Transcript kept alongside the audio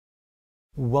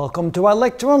Welcome to our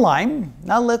lecture online.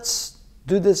 Now let's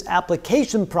do this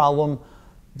application problem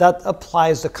that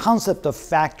applies the concept of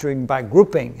factoring by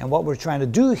grouping. And what we're trying to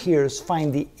do here is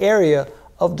find the area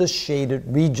of the shaded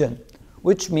region,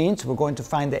 which means we're going to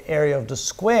find the area of the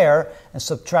square and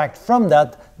subtract from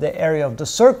that the area of the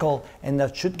circle, and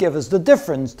that should give us the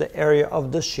difference, the area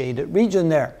of the shaded region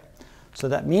there. So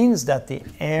that means that the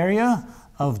area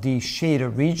of the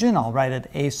shaded region, I'll write it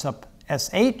A sub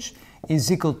SH,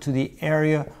 is equal to the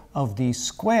area of the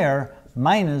square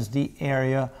minus the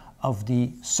area of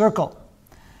the circle.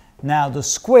 Now the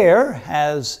square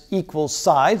has equal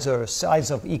sides, or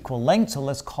sides of equal length, so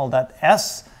let's call that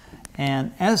S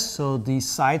and S, so these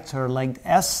sides are length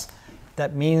S.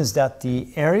 That means that the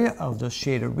area of the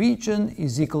shaded region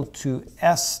is equal to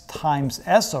S times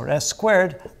S, or S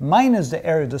squared, minus the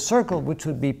area of the circle, which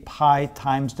would be pi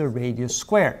times the radius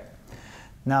squared.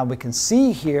 Now we can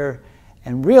see here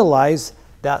and realize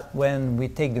that when we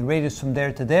take the radius from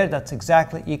there to there, that's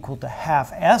exactly equal to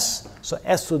half S. So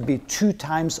S would be 2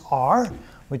 times R,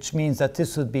 which means that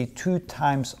this would be 2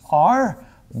 times R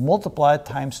multiplied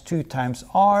times 2 times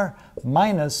R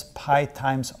minus pi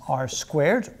times R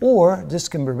squared, or this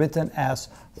can be written as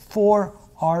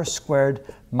 4R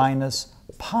squared minus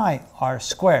pi R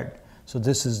squared. So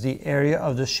this is the area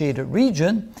of the shaded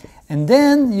region. And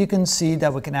then you can see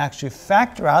that we can actually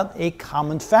factor out a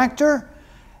common factor.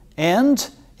 And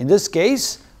in this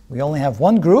case, we only have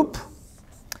one group.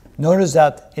 Notice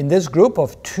that in this group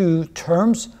of 2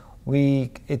 terms,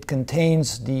 it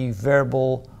contains the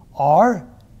variable r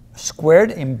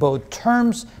squared in both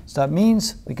terms. So that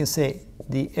means we can say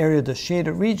the area of the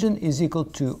shaded region is equal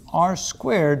to r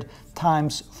squared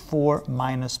times 4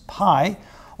 minus pi.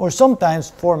 Or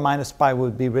sometimes 4 minus pi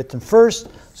would be written first.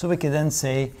 So we can then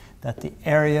say that the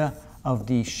area of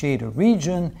the shaded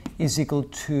region is equal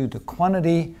to the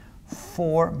quantity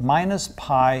 4 minus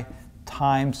pi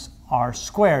times r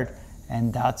squared,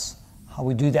 and that's how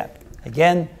we do that.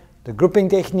 Again, the grouping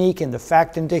technique and the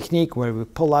factoring technique, where we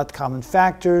pull out common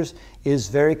factors, is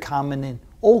very common in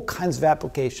all kinds of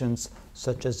applications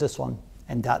such as this one,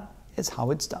 and that is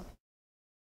how it's done.